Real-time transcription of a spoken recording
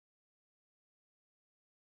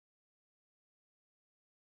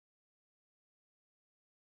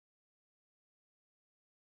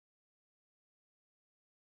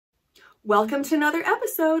Welcome to another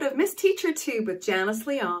episode of Miss Teacher Tube with Janice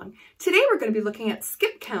Leon. Today we're going to be looking at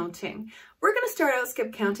skip counting. We're going to start out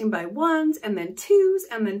skip counting by ones and then twos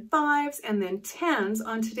and then fives and then tens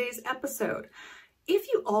on today's episode. If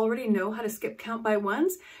you already know how to skip count by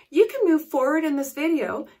ones, you can move forward in this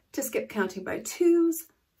video to skip counting by twos,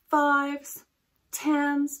 fives,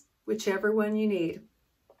 tens, whichever one you need.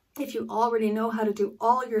 If you already know how to do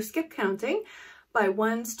all your skip counting by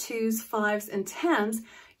ones, twos, fives, and tens,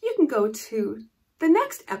 you can go to the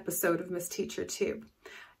next episode of Miss Teacher Tube.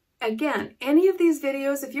 Again, any of these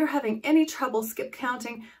videos, if you're having any trouble skip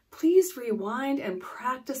counting, please rewind and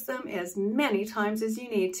practice them as many times as you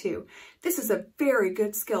need to. This is a very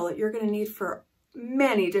good skill that you're going to need for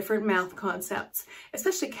many different math concepts,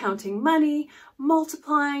 especially counting money,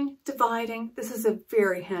 multiplying, dividing. This is a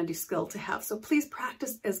very handy skill to have, so please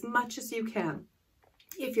practice as much as you can.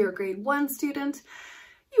 If you're a grade 1 student,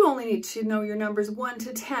 you only need to know your numbers 1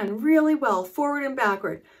 to 10 really well, forward and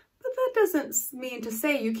backward. But that doesn't mean to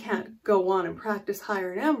say you can't go on and practice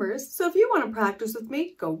higher numbers. So if you want to practice with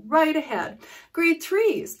me, go right ahead. Grade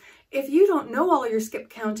 3s, if you don't know all your skip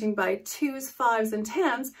counting by 2s, 5s, and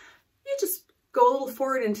 10s, you just go a little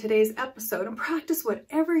forward in today's episode and practice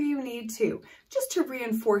whatever you need to, just to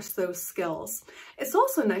reinforce those skills. It's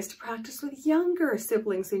also nice to practice with younger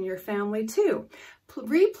siblings in your family too.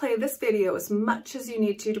 Replay this video as much as you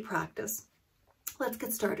need to practice. Let's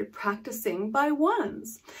get started practicing by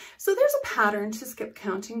ones. So there's a pattern to skip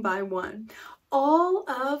counting by one. All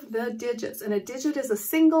of the digits, and a digit is a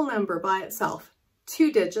single number by itself.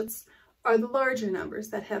 2 digits are the larger numbers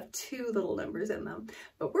that have 2 little numbers in them.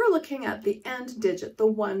 But we're looking at the end digit, the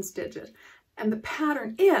ones digit. And the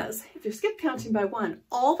pattern is, if you're skip counting by one,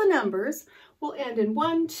 all the numbers will end in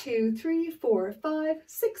 1, 2, 3, 4, 5,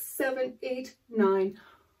 6, 7, 8, 9,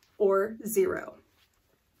 or 0.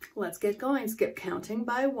 Let's get going. Skip counting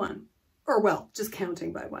by one. Or well, just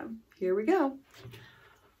counting by one. Here we go.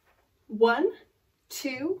 1,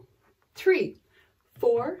 2, 3,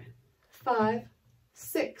 4, 5,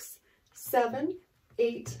 6, 7,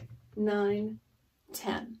 8, 9,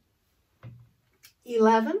 10.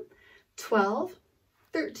 11, 12,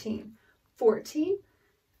 13, 14,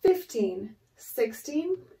 15,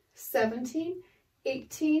 16, 17,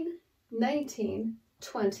 18, 19,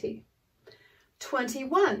 20.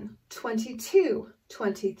 21, 22,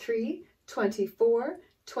 23, 24,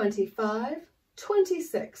 25,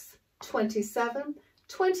 26, 27,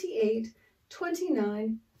 28,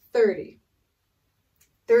 29, 30.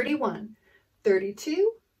 31,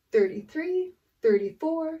 32, 33,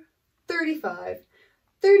 34, 35,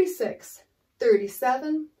 36,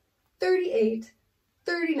 37, 38,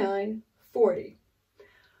 39, 40.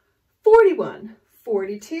 41,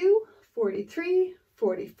 42, 43,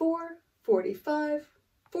 44, 45,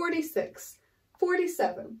 46,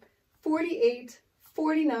 47, 48,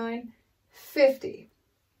 49, 50.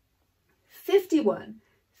 51,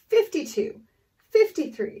 52,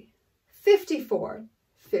 53, 54,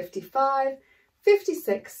 55,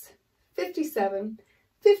 56, 57,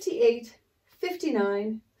 58,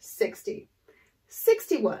 59, 60.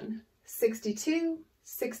 61, 62,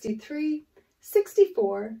 63,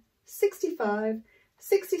 64, 65,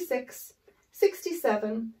 66,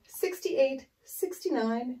 67, 68,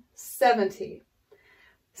 69, 70.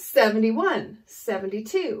 71,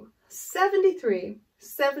 72, 73,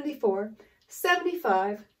 74,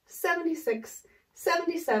 75, 76,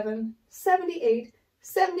 77, 78,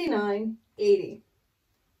 79, 80.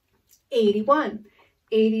 81,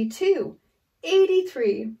 82,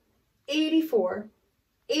 83, 84,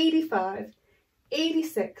 85,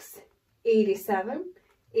 86, 87,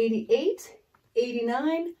 88,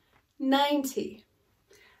 89, 90.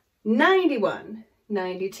 91,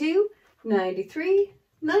 92, 93,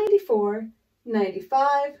 94,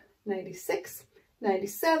 95, 96,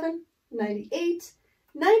 97, 98,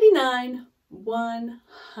 99,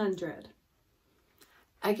 100.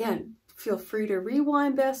 Again, feel free to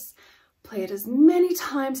rewind this, play it as many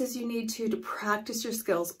times as you need to practice your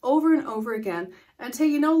skills over and over again until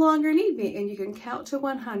you no longer need me and you can count to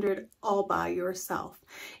 100 all by yourself.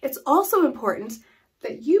 It's also important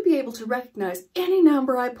that you be able to recognize any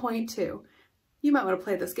number I point to. You might want to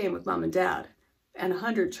play this game with mom and dad and a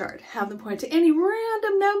 100 chart. Have them point to any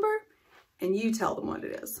random number and you tell them what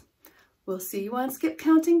it is. We'll see you on skip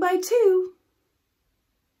counting by 2.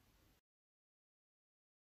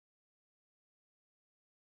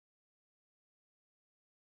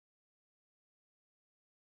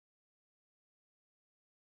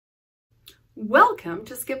 Welcome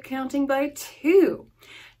to skip counting by 2.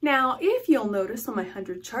 Now, if you'll notice on my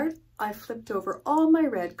 100 chart, I flipped over all my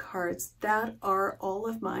red cards. That are all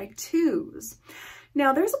of my 2s.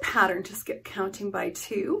 Now there's a pattern to skip counting by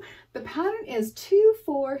 2. The pattern is 2,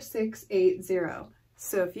 4, 6, 8, 0.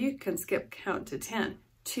 So if you can skip count to 10,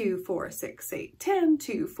 2, 4, 6, 8, 10,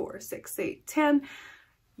 2, 4, 6, 8, 10,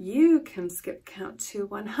 you can skip count to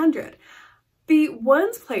 100. The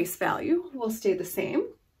ones place value will stay the same.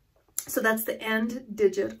 So that's the end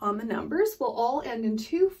digit on the numbers. Will all end in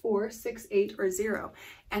 2, 4, 6, 8, or 0.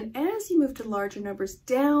 And as you move to larger numbers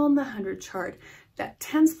down the 100 chart, that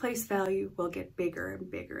tens place value will get bigger and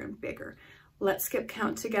bigger and bigger. Let's skip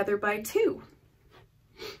count together by 2.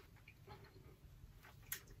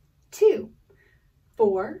 2,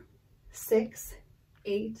 4, 6,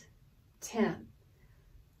 8, 10,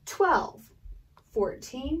 12,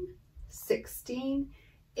 14, 16,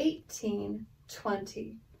 18,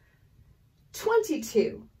 20,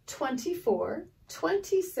 22, 24,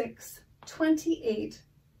 26, 28,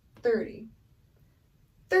 30,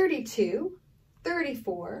 32,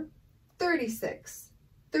 34, 36,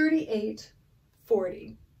 38,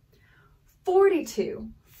 40, 42,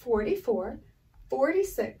 44,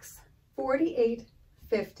 46, 48,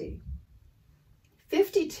 50,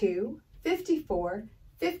 52, 54,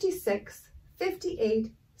 56,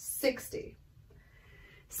 58, 60,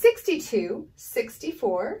 62,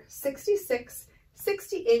 64, 66,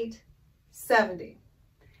 68, 70,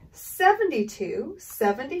 72,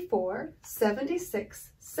 74,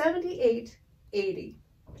 76, 78, 80,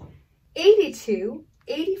 82,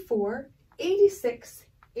 84, 86,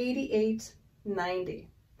 88, 90,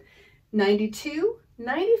 92,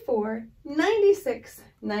 94, 96,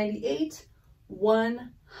 98,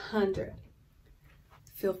 100.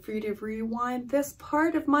 Feel free to rewind this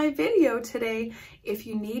part of my video today if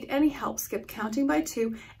you need any help. Skip counting by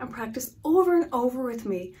 2 and practice over and over with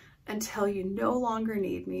me until you no longer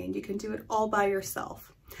need me and you can do it all by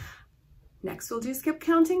yourself. Next, we'll do skip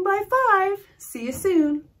counting by 5. See you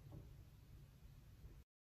soon.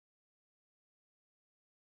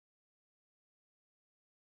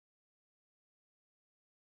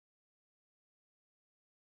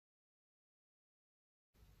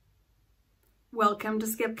 Welcome to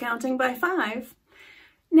skip counting by 5.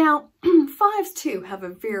 Now, 5s too have a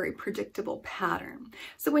very predictable pattern.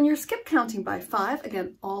 So when you're skip counting by 5,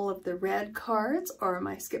 again, all of the red cards are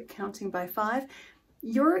my skip counting by 5,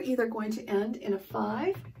 you're either going to end in a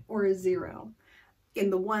 5 or a 0 in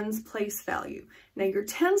the ones place value. Now your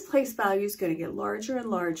tens place value is going to get larger and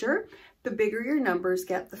larger. The bigger your numbers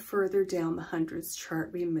get, the further down the hundreds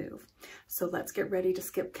chart we move. So let's get ready to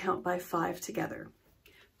skip count by 5 together.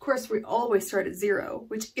 Of course, we always start at 0,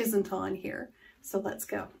 which isn't on here. So let's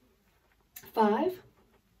go. 5,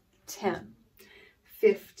 10,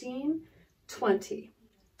 15, 20,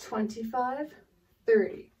 25,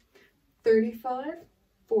 30, 35,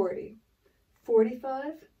 40,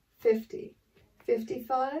 45, 50,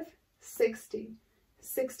 55, 60,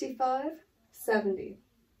 65, 70,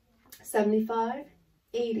 75,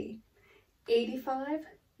 80, 85,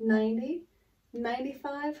 90,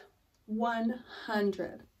 95,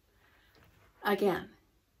 100. Again,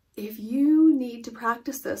 if you need to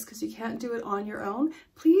practice this because you can't do it on your own,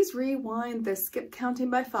 please rewind this skip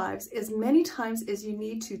counting by 5s as many times as you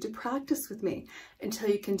need to practice with me until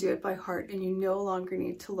you can do it by heart and you no longer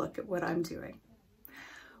need to look at what I'm doing.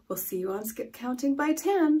 We'll see you on skip counting by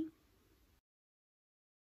 10.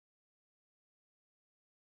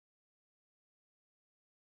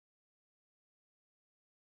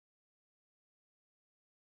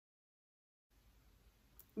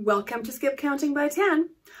 Welcome to skip counting by 10.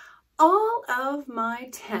 All of my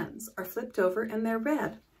 10s are flipped over and they're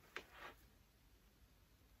red.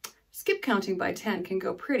 Skip counting by 10 can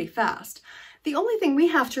go pretty fast. The only thing we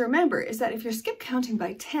have to remember is that if you're skip counting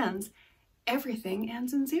by 10s, everything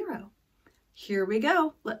ends in 0. Here we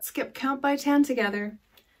go. Let's skip count by 10 together.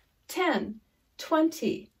 10,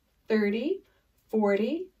 20, 30,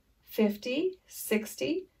 40, 50,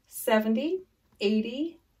 60, 70,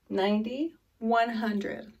 80, 90,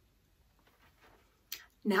 100.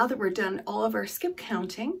 Now that we're done all of our skip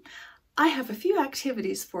counting, I have a few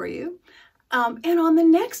activities for you. And on the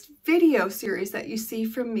next video series that you see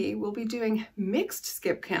from me, we'll be doing mixed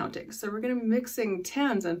skip counting. So we're going to be mixing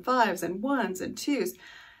 10s and 5s and 1s and 2s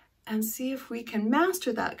and see if we can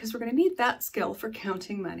master that because we're going to need that skill for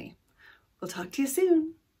counting money. We'll talk to you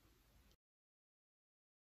soon.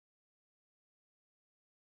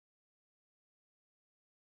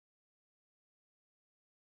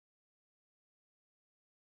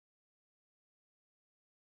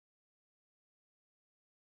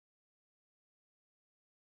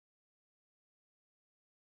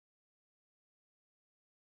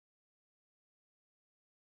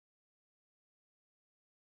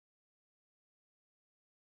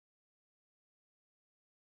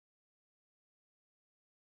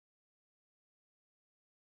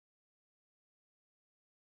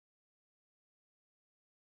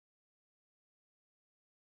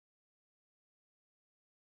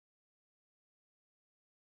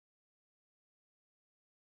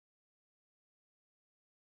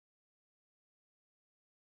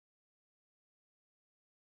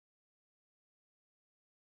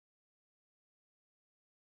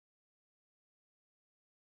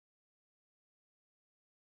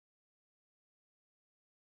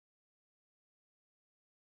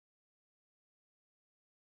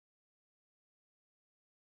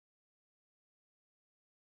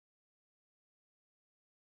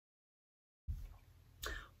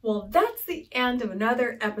 Well, that's the end of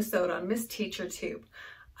another episode on Miss Teacher Tube.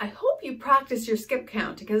 I hope you practice your skip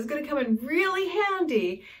counting because it's going to come in really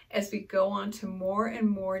handy as we go on to more and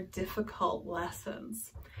more difficult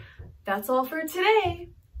lessons. That's all for today.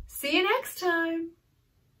 See you next time.